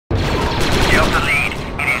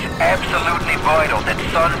vital that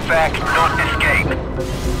Sun Fac not escape.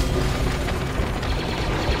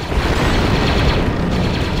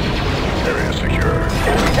 Area secure.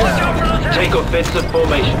 Take offensive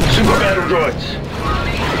formation. Super battle droids.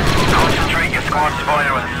 Concentrate your squad's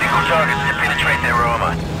fire on single targets to penetrate their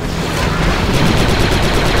armor.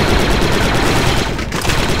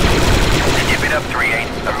 Skip it up, 3-8.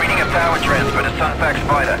 I'm reading a power transfer to Sun Fac's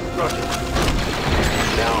fighter. Roger.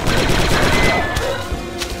 Down.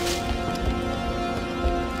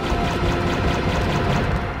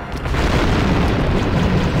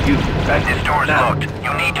 This door is locked.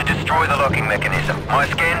 You need to destroy the locking mechanism. My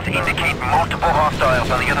scans indicate multiple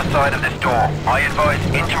hostiles on the other side of this door. I advise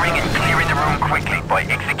entering and clearing the room quickly by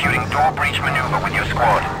executing door breach maneuver with your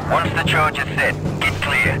squad. Once the charge is set, get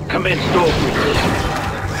clear. Commence door breach.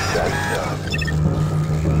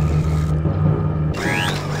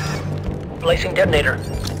 Placing detonator.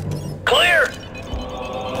 Clear!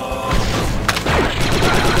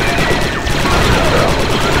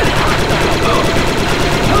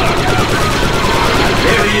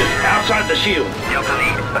 There he is, outside the shield. Delta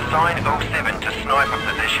Lead, assign 07 to sniper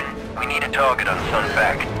position. We need a target on Sun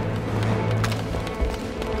Fac.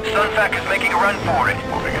 Sun Fac is making a run for it.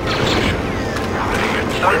 Moving into position.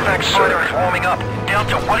 Sun Fac's fighter is warming up.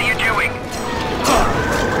 Delta, what are you doing?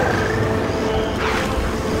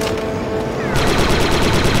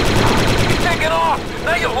 You're taking off!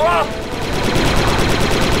 Now you've lost!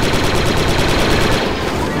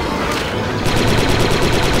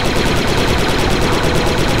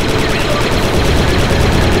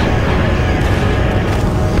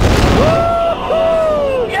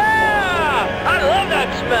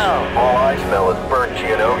 All I smell is burnt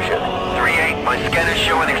Geonosian. 3-8, my scanners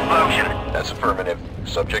show an explosion. That's affirmative.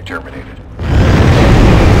 Subject terminated. See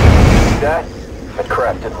that? That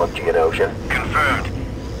craft didn't look Geonosian. Confirmed.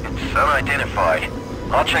 It's unidentified.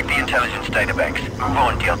 I'll check the intelligence databanks. Move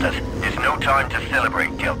on, Deltas. There's no time to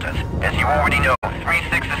celebrate, Deltas. As you already know,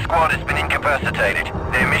 3-6's squad has been incapacitated.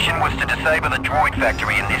 Their mission was to disable the droid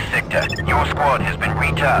factory in this sector. Your squad has been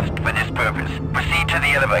retasked for this purpose. Proceed to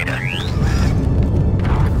the elevator.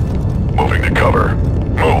 Moving to cover.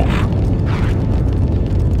 Move.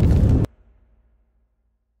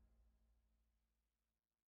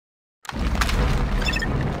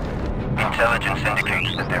 Intelligence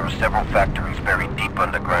indicates that there are several factories buried deep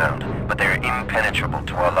underground, but they are impenetrable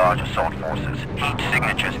to our large assault forces. Heat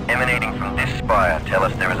signatures emanating from this spire tell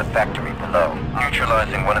us there is a factory below.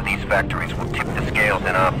 Neutralizing one of these factories will tip the scales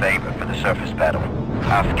in our favor for the surface battle.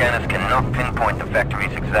 Our scanners cannot pinpoint the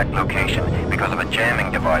factory's exact location because of a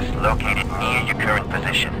jamming device located near your current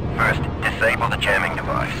position. First, disable the jamming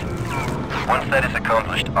device. Once that is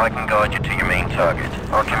accomplished, I can guide you to your main target.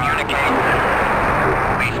 Our communication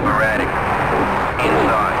will be sporadic.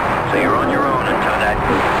 Inside, so you're on your own until that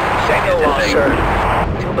Second is loss, disabled.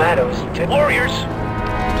 sir. Two battles, 10 warriors.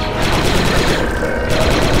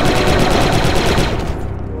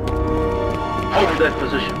 Hold that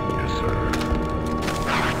position. Yes, sir.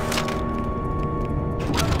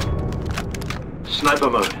 Sniper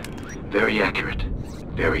mode. Very accurate.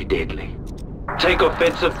 Very deadly. Take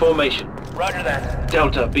offensive formation. Roger that.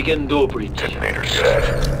 Delta, begin door breach. Detonator set.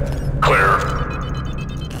 Clear.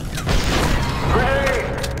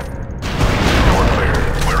 Door clear.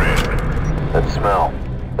 We're in. That smell.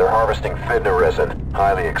 They're harvesting fidna resin,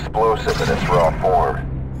 highly explosive in its raw form.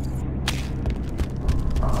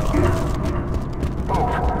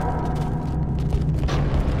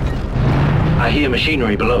 I hear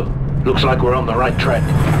machinery below. Looks like we're on the right track.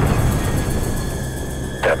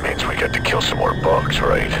 That means we get to kill some more bugs,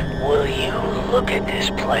 right? Will you look at this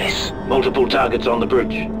place? Multiple targets on the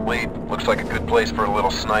bridge. Lead, looks like a good place for a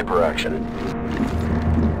little sniper action.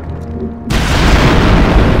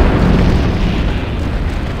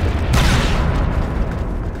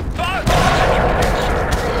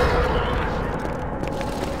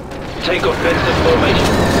 Take offensive formation.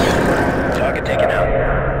 Target taken out.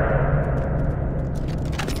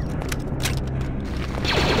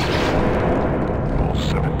 Rule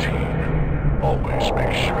 17. Always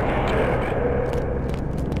make sure you're dead.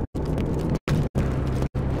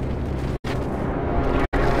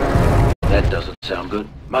 That doesn't sound good.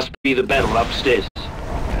 Must be the battle upstairs.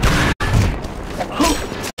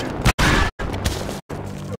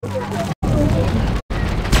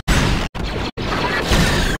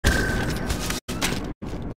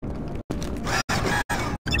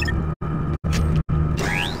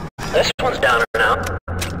 This one's down and out.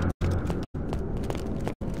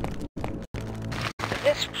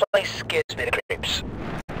 This place gives me the creeps.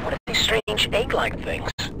 What are these strange egg-like things?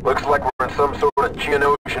 Looks like we're in some sort of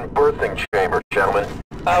Geonosian birthing chamber, gentlemen.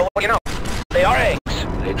 Well, you know, they are eggs.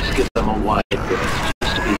 Let's give them a wide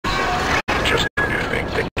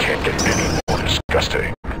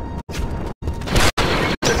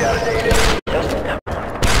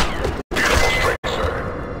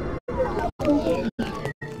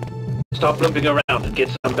Stop limping around and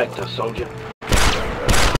get some vector, soldier.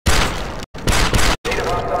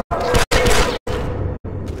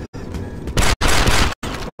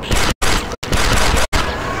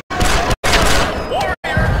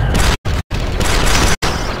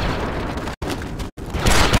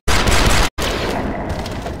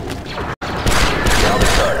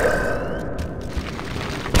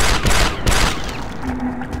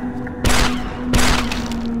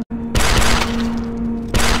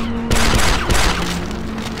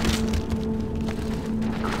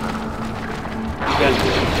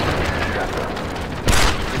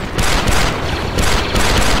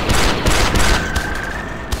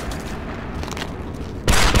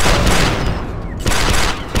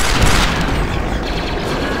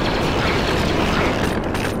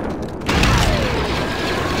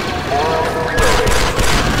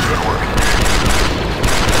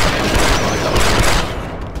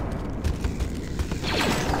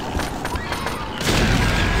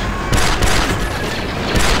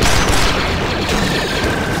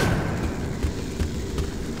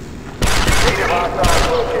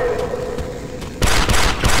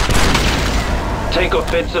 Take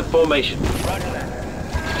offensive formation. Roger that.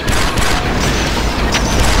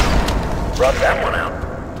 Rub that one out.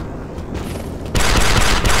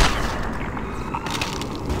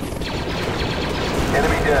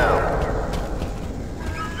 Enemy down.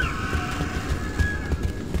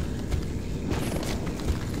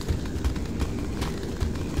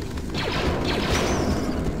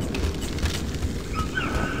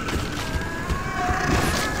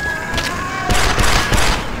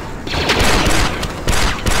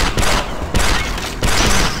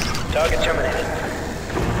 Target terminated.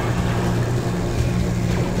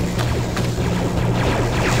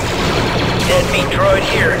 Dead meat droid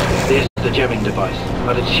here. There's the jamming device,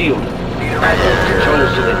 but it's shielded.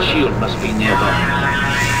 Controls to that shield must be nearby.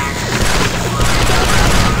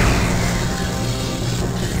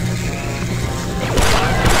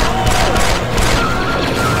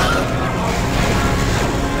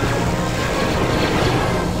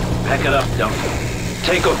 Pack it up, Delta.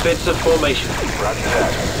 Take offensive formation. Roger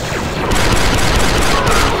that.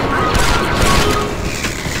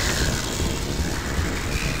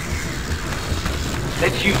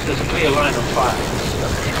 Let's use this clear line of fire.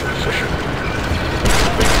 Position.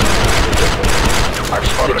 I've The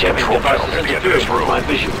spotted a jamming control device panel is at the end of this interfering with room. my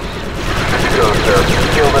visuals. Good to go, sir.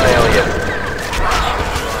 Killed an alien.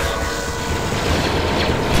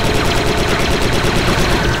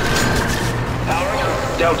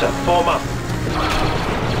 Delta, form up.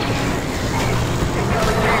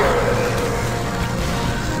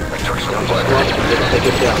 I took some Delta blood. squad, let's take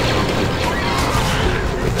it down.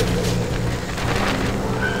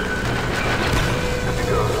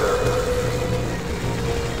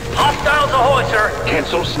 Hostiles ahoy, sir.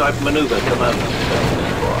 Cancel snipe maneuver, Commando.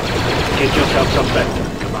 Get yourself some vector,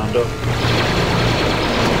 Commando.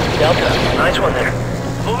 Delta, nice one there.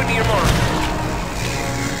 Moving to your mark.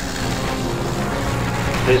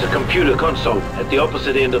 There's a computer console at the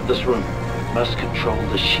opposite end of this room. Must control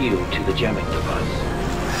the shield to the jamming device.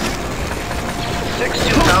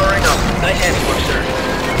 6-2 powering up. Nice handiwork, sir.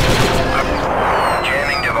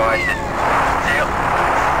 Jamming devices. Dead.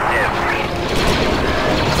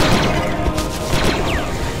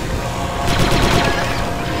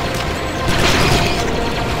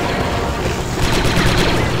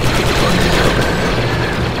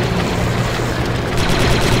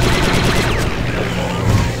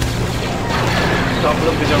 Stop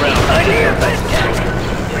looking around. Idea.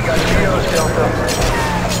 We got Geos, Delta.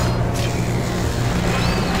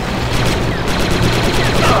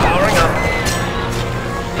 Powering up.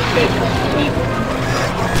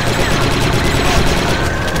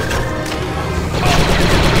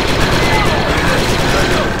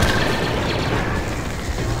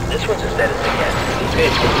 This one's as dead as they get.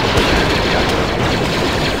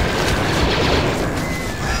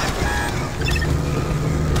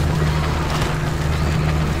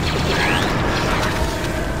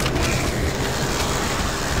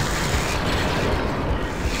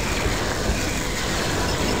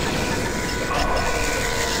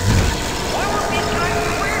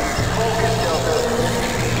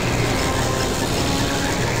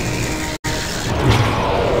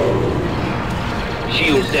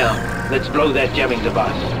 Shields down. Let's blow that jamming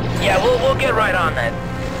device. Yeah, we'll get right on that.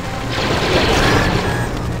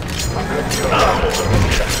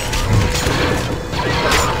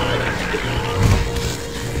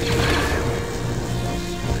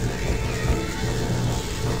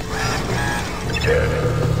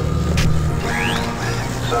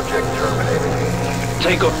 Subject terminated.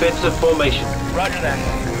 Take offensive formation. Roger that.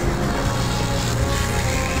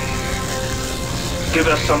 Give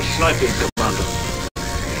us some sniping, Commando.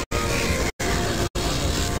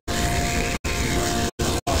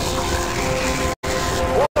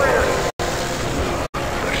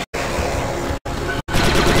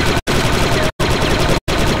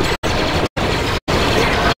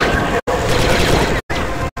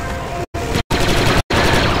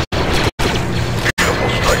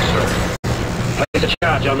 Place a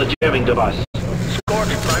charge on the jamming device.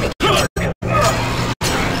 Scorpion priming target.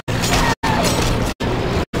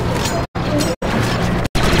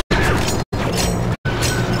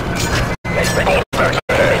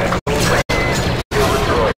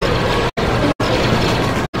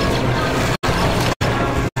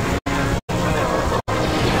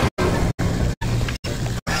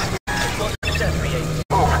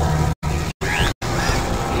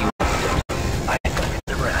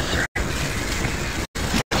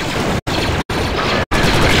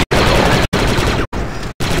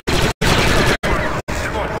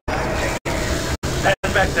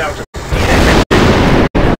 Back down to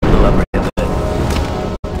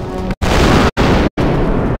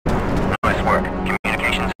Nice work.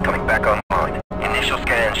 Communications coming back online. Initial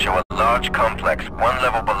scans show a large complex one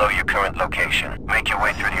level below your current location. Make your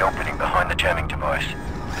way through the opening behind the jamming device.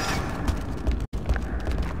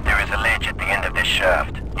 There is a ledge at the end of this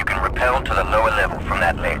shaft. You can rappel to the lower level from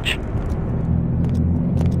that ledge.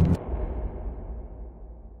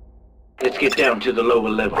 Let's get down to the lower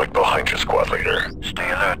level. Right behind you, squad leader. Stay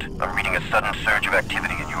alert. I'm reading a sudden surge of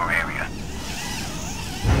activity in your area.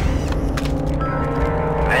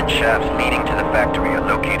 Vent shafts leading to the factory are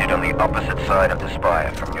located on the opposite side of the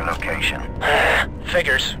spire from your location.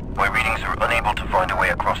 Figures. My readings are unable to find a way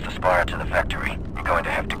across the spire to the factory. You're going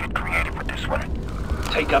to have to get creative with this one.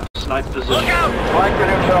 Take up snipe position. Look out! Flank the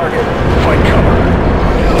new target. Find cover.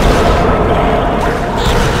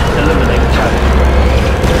 Eliminate target.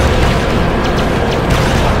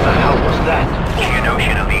 What the hell was that?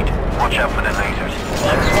 Geonosian elite. Watch out for the lasers.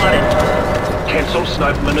 Bug spotted. Cancel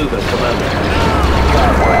snipe maneuver, Commander.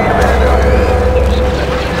 Got one, Commando.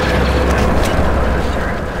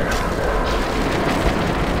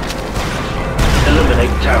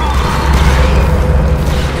 Eliminate target.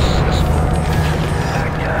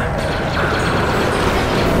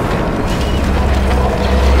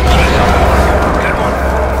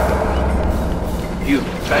 You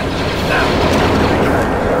back now.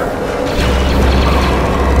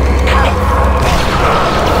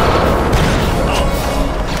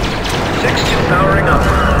 Powering up.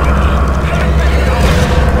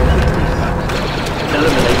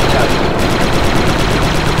 Eliminate target.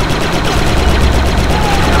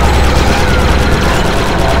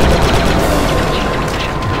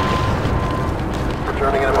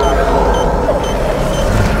 Returning in a moment.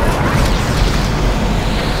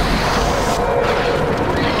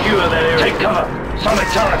 Secure that area. Take cover. Sonic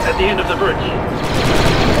turret at the end of the bridge.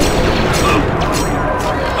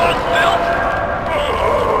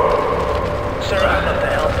 Sir, I'd love to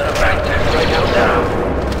help, but I'm back there right now.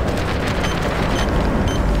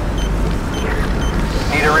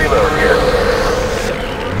 Need a reload here.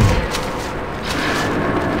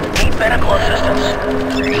 Need medical assistance.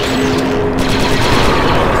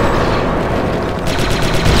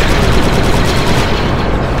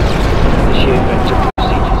 Initiate vector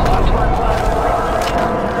procedures.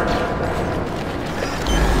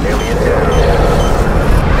 Alien down.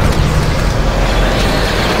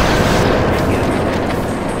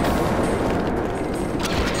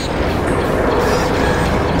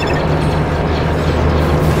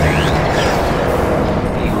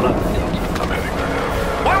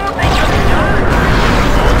 Why won't they just die?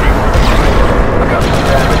 I got some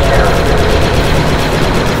damage here.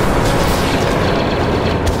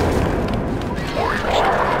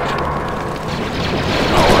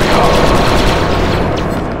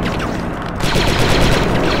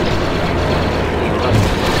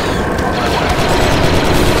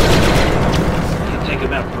 Take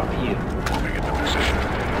him out from here. Moving into position.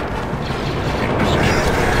 In position.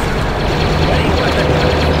 Ready, weapon.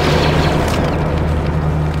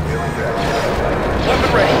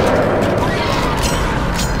 Weapon ready.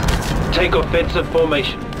 Take offensive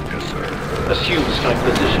formation. Yes, sir. Assume snipe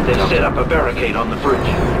position. Then set up a barricade on the bridge.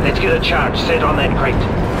 Let's get a charge set on that crate.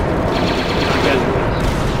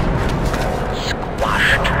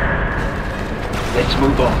 Squashed. Let's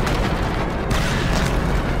move on.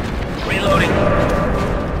 Reloading.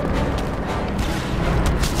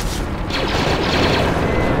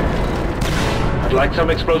 I'd like some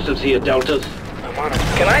explosives here, Deltas.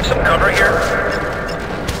 Can I have some cover here?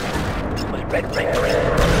 Red, red, red, red,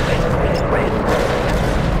 red.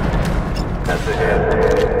 That's the hit.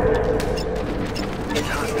 It's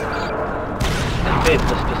hot.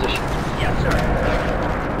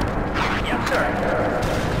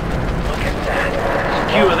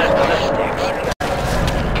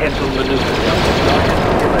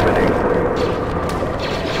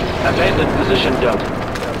 Abandoned position, Delta.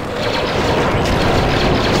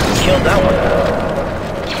 Killed that one.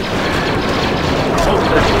 Hold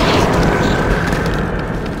that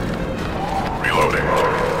Reloading.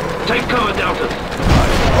 position. Take cover, Delta.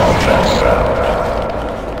 On that sound.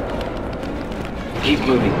 Keep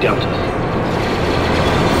moving, Delta.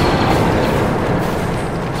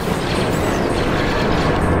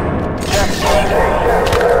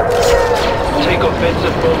 Take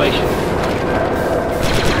offensive formation.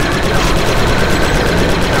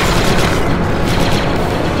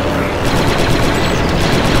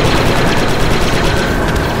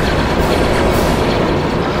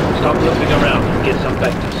 Stop looping around and get some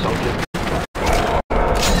vectors, soldier.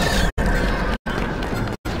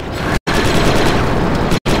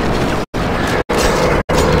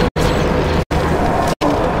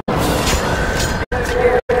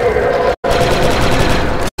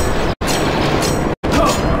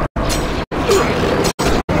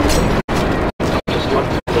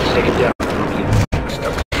 Let's take it down from here.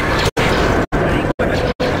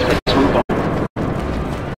 Let's move on.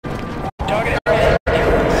 Target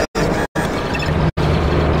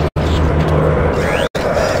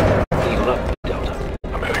Heal up, Delta.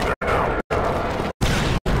 I'm heading there now.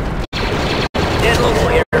 dead local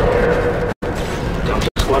here. Delta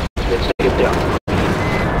squad, let's take it down.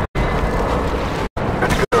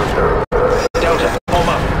 Delta, form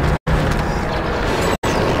up.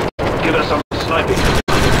 Give us some sniping.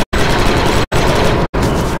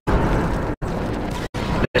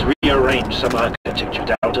 Let's rearrange some architecture,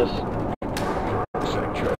 Deltas.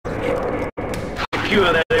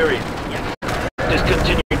 Secure that area.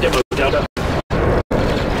 Discontinue demo, Delta.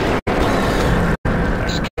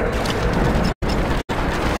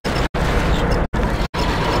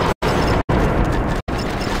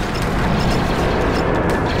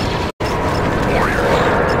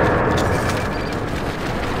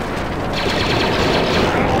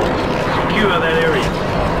 Secure that area.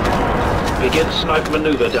 Begin snipe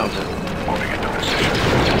maneuver, Delta. Moving into position.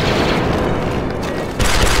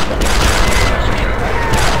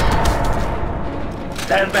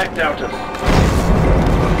 Stand back, Delta.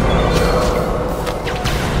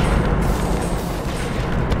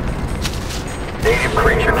 Native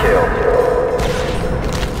creature killed.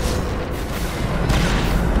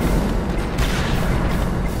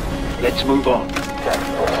 Let's move on.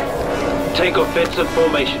 Take offensive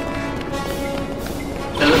formation.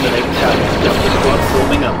 Eliminate target. Delta squad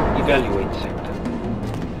forming up. Evaluate sector.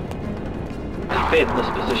 Defend this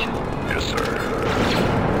position. Yes, sir.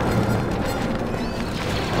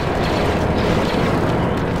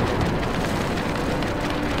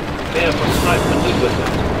 Prepare for snipe maneuver,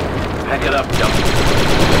 Delta. Pack it up, Delta.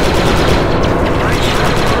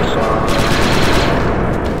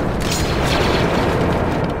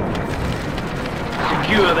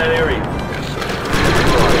 Secure that area. Yes, sir.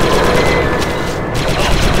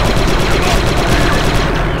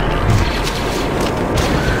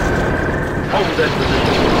 Hold that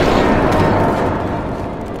position.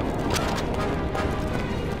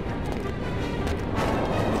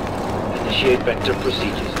 Initiate vector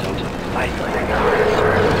procedures, Delta.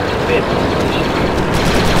 Defend this position.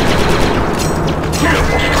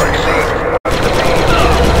 Beautiful strike scene.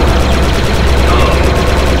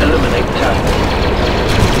 Eliminate target.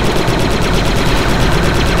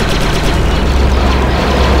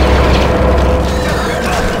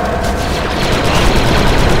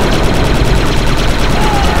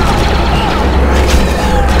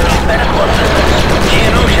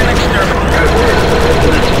 Ocean exterminator.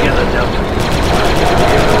 Put it together, Delta.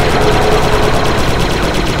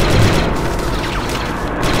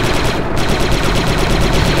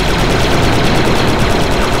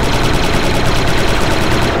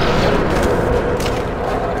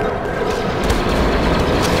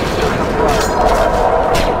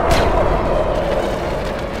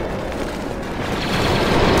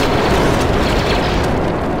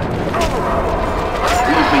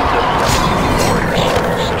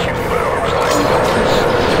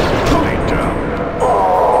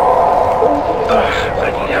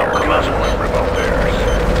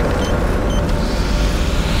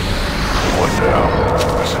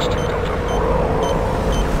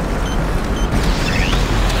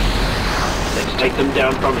 Take them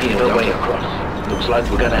down from here, no way across. Looks like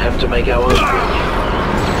we're gonna have to make our own bridge.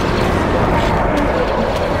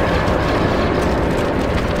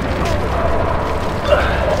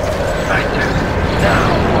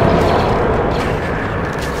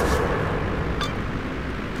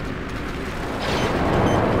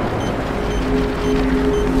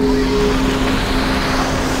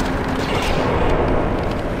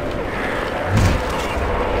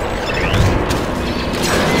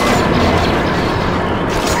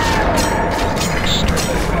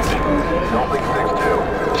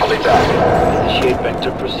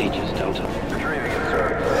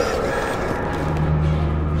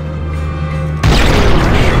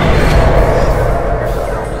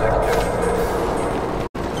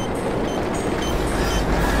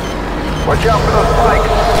 Watch out for those spikes.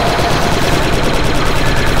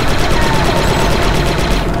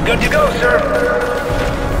 Good to go, sir.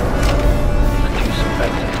 Do some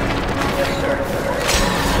better. Yes, sir.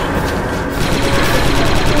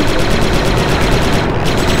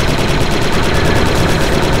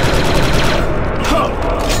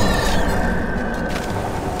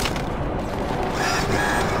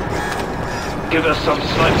 Give us some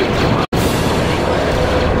sniping.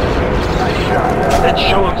 Let's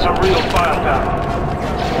show them some real firepower.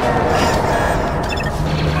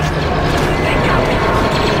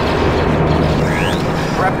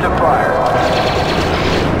 Prep to fire.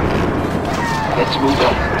 Let's move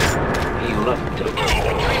on. Heal up, Delta.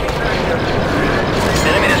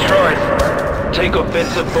 Enemy destroyed. Take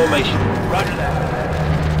offensive formation. Roger that.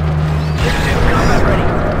 Combat ready.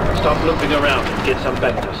 Stop looping around and get some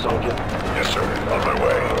vector, soldier. Yes, sir. On my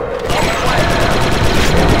way.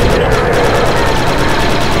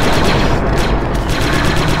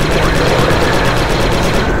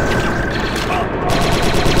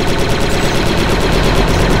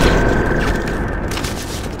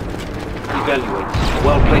 Evaluate. A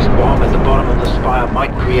well-placed bomb at the bottom of the spire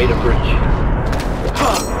might create a bridge.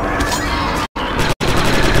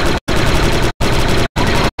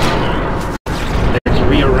 Let's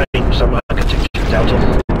rearrange some architecture, Delta.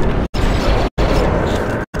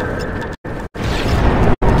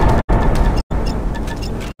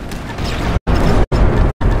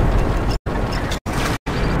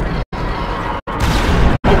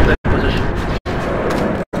 Hold that position.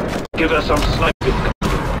 Give us some sniping.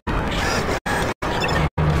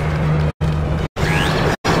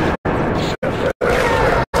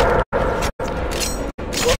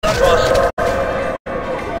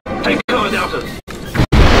 Take cover, Delta.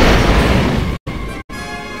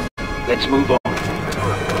 Let's move on.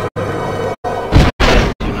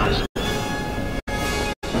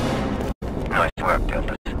 Nice work,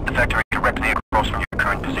 Deltas. The factory directly across from your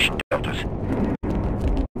current position, Deltas.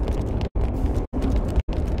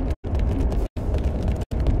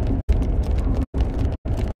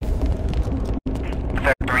 The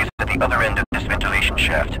factory is at the other end of this ventilation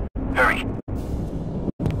shaft. Hurry.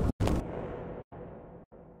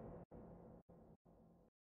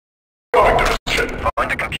 Going to position.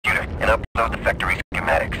 Find a computer and upload the factory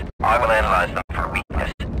schematics. I will analyze them for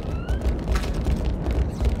weakness.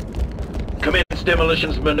 Commence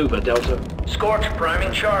demolitions maneuver, Delta. Scorch,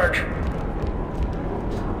 priming charge.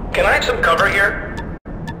 Can I have some cover here?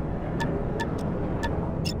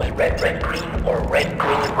 Red, red, green, or red,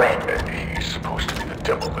 green, red. And he's supposed to be the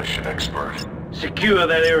demolition expert. Secure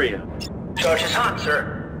that area. Charge is hot,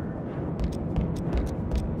 sir.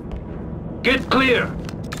 Get clear.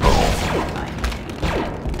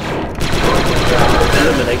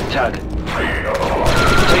 Eliminate target.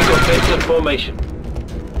 Take offensive formation.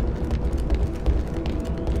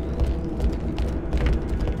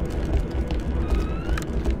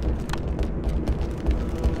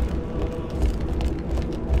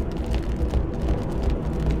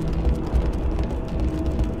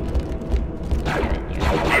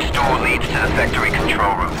 This door leads to the factory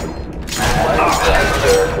control room.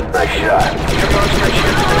 Nice shot.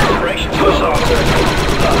 Operations goes on, sir.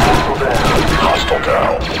 Hostile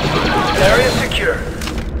down. Area secure.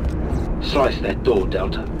 Slice that door,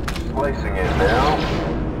 Delta. Slicing it now.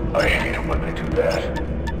 I hate it when they do that.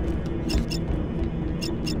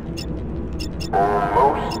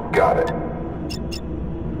 Almost got it.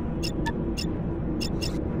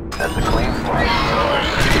 That's a clean slice.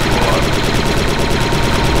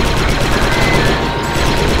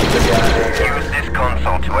 Use this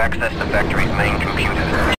console to access the factory's main computer.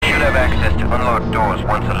 You should have access to unlock doors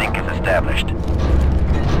once a link is established.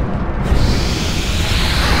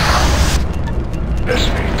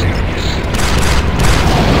 SPTs.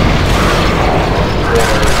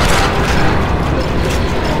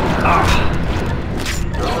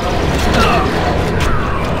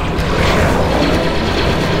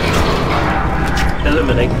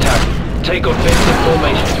 Eliminate target. Take offensive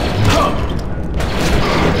formation.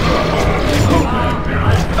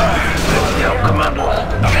 Now, commandos.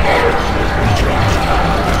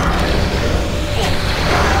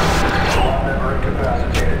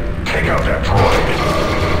 Take out that droid.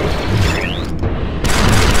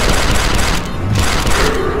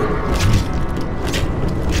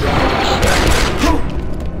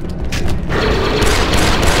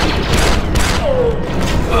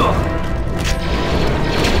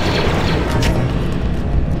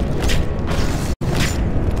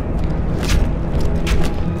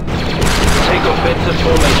 Take offensive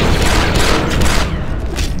formation.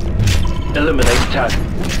 Eliminate target.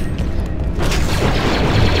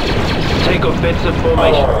 Take offensive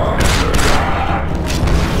formation.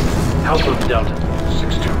 Help him, Delta.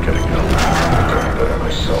 6-2 getting out. Couldn't better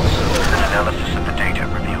myself, sir. An analysis of the data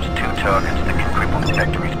reveals 2 targets that can cripple the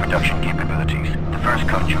factory's production capabilities. The first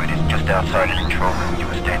conduit is just outside the control room you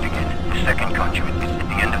were standing in. The second conduit is at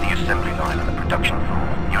the end of the assembly line on the production floor.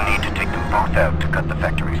 You'll need to take them both out to cut the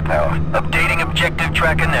factory's power. Updating objective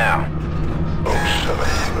tracker now. 07,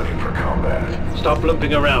 ready for combat. Stop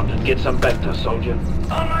looping around and get some vector, soldier.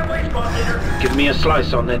 On my way, squad leader. Give me a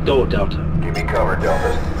slice on that door, Delta. Give me cover,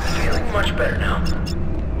 Delta. Feeling much better now.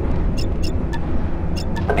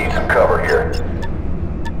 I need some cover here.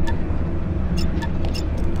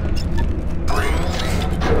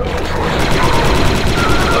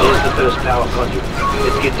 There's the first power conduit.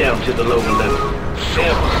 Let's get down to the lower level.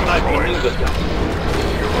 Damn, sniper maneuver, Delta.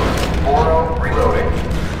 4-0, reloading.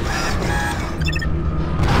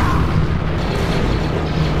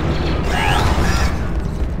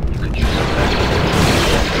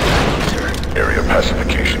 Area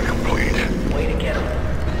pacification complete. Way to get him.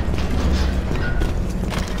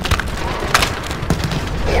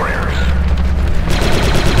 Warriors.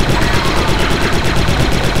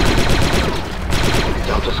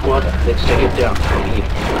 Delta squad, let's take it down from here.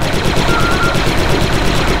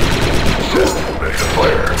 System ready to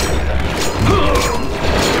fire.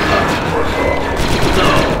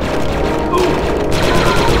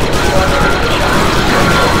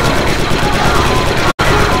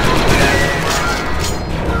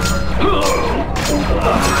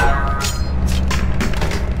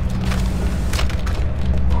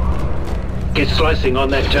 Get slicing on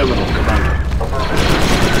that terminal, Commando.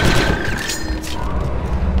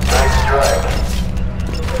 Nice strike.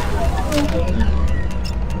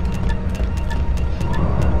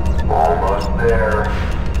 Almost there.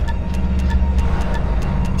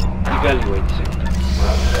 Evaluate sector.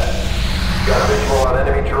 Got a visual on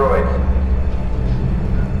enemy droids.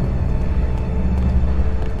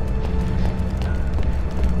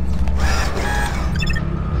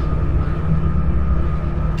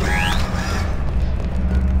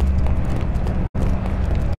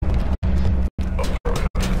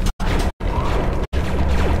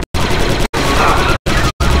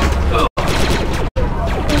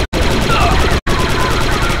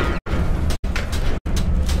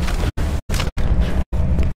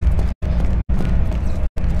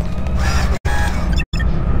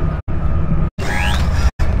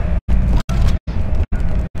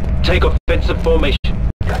 Take offensive formation.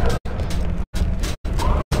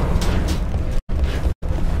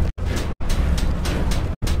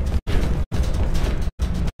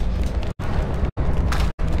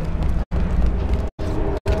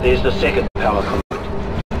 There's the second power conduit.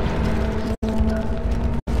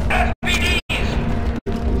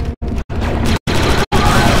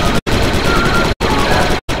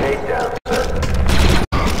 Takedown, sir.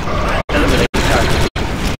 Eliminate the target.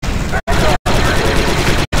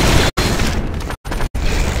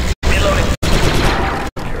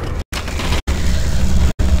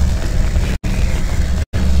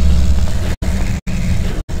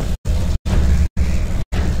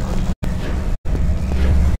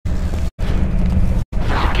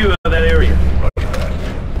 Secure that area.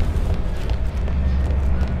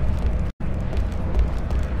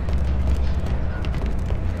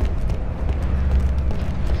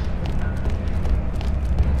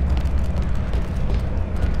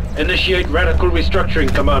 Initiate radical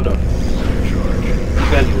restructuring, Commando.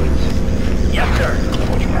 Evaluate. Yes, sir.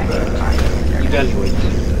 Evaluate.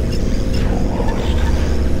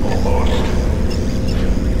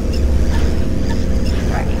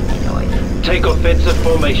 Take offensive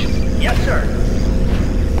formation. Yes, sir.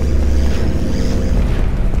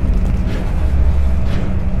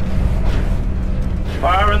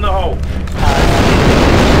 Fire in the hole.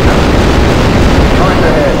 Towards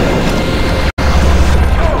ahead.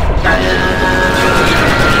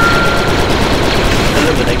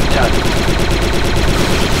 Eliminate target.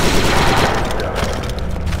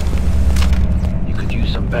 You could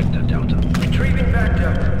use some vector, Delta. Retrieving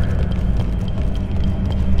vector.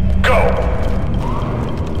 Go!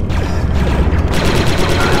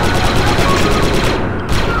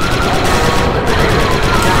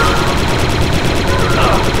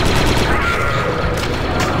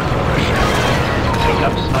 Take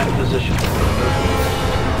up snipe position.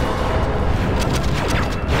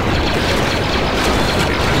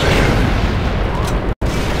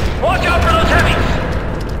 Watch out for those heavies.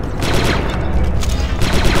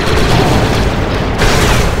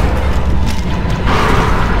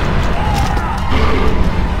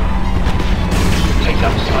 Take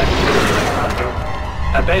up snipe position.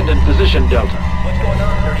 Abandon position, Delta. What's going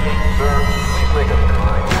on, 38? Sir, please make us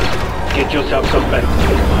mine. Get yourself some vector,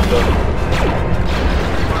 Commando.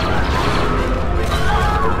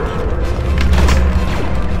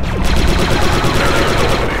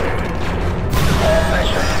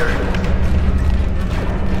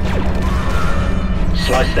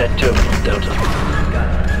 Slice that terminal, Delta.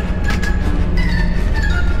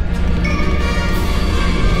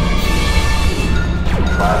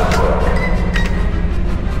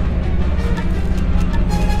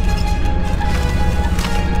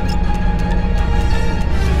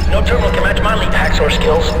 No terminal can match my lead hacksaw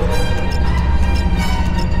skills.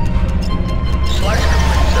 Slice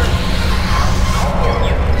complete, sir.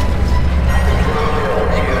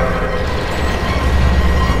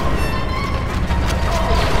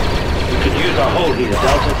 We could use our hold here,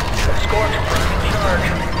 Delta. Score confirmed. Charge.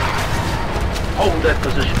 Hold that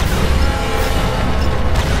position.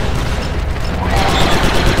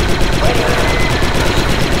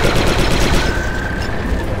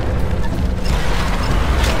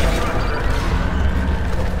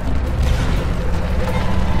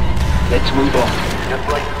 Let's move on.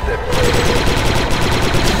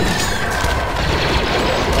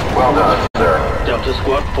 Well done, sir. Delta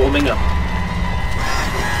squad forming up.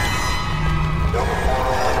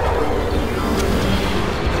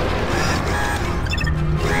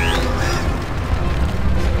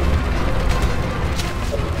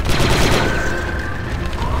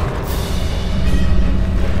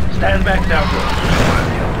 Stand back, Delta.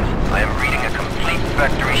 I am reading a complete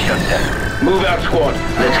factory shutdown. Move out, squad.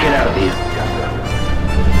 Let's get out of here.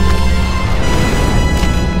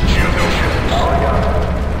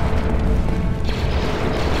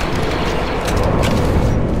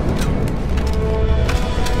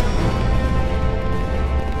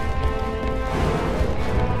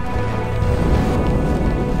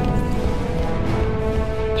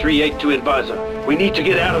 Three-8 to advisor. We need to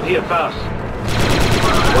get out of here fast.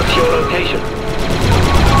 What's your location?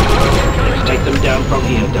 Let's take them down from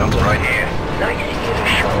here, Delta. Right here. Nice of you to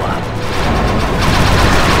show up.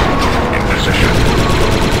 In position.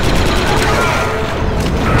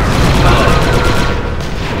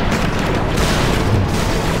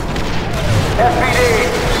 SPD!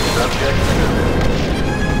 Subject.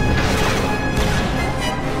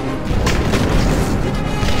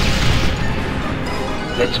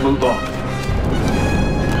 Let's move on.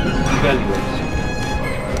 Evaluate.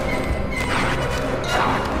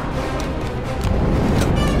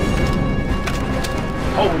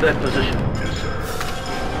 Hold that position. Yes, sir.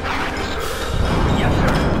 Yes,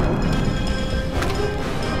 sir.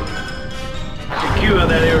 Secure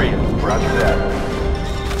that area. Roger that.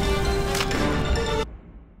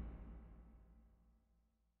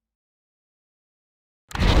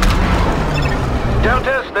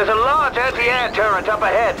 Deltas, there's a large anti-air turret up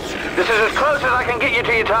ahead. This is as close as I can get you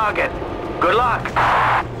to your target. Good luck.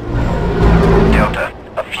 Delta,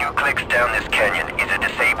 a few clicks down this canyon is a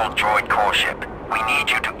disabled droid core ship. We need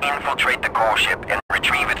you to infiltrate the core ship and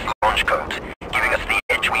retrieve its launch codes, giving us the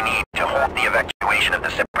edge we need to halt the evacuation of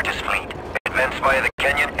the Separatist fleet. Advance via the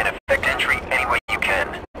canyon and effect entry any way you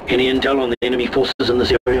can. Any intel on the enemy forces in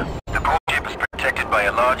this area? The core ship is protected by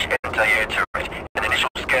a large anti-air turret, and initial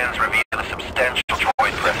scans reveal a substantial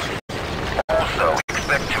droid presence. Also, we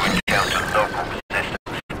expect to encounter local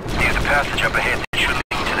resistance. There's a passage up ahead that should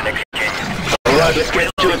lead to the next canyon. Alright, let's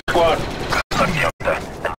get to it, squad. Good luck, Delta,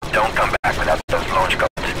 and don't come back without those launch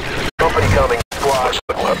codes. Company coming, squad.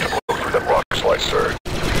 We'll have to blow through that rock slice, sir.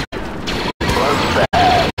 Run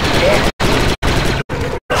fast.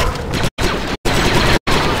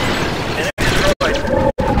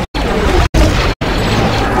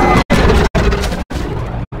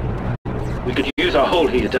 We could use our hold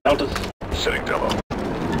here, Deltas. Setting demo.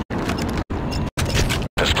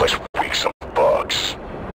 This place reeks of bugs.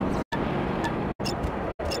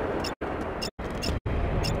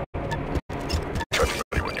 Charge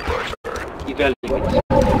ready when you are, sir. Evaluate.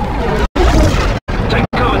 Take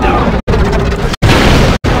cover, Delta.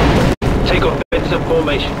 Take offensive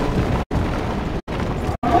formation.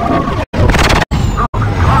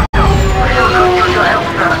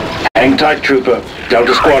 Hang tight, trooper.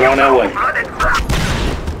 Delta squad on our way.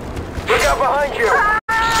 Look out behind you!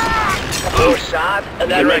 Oh, Saad, that can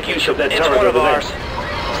make wreckage, use of that it's turret one of over there. ours.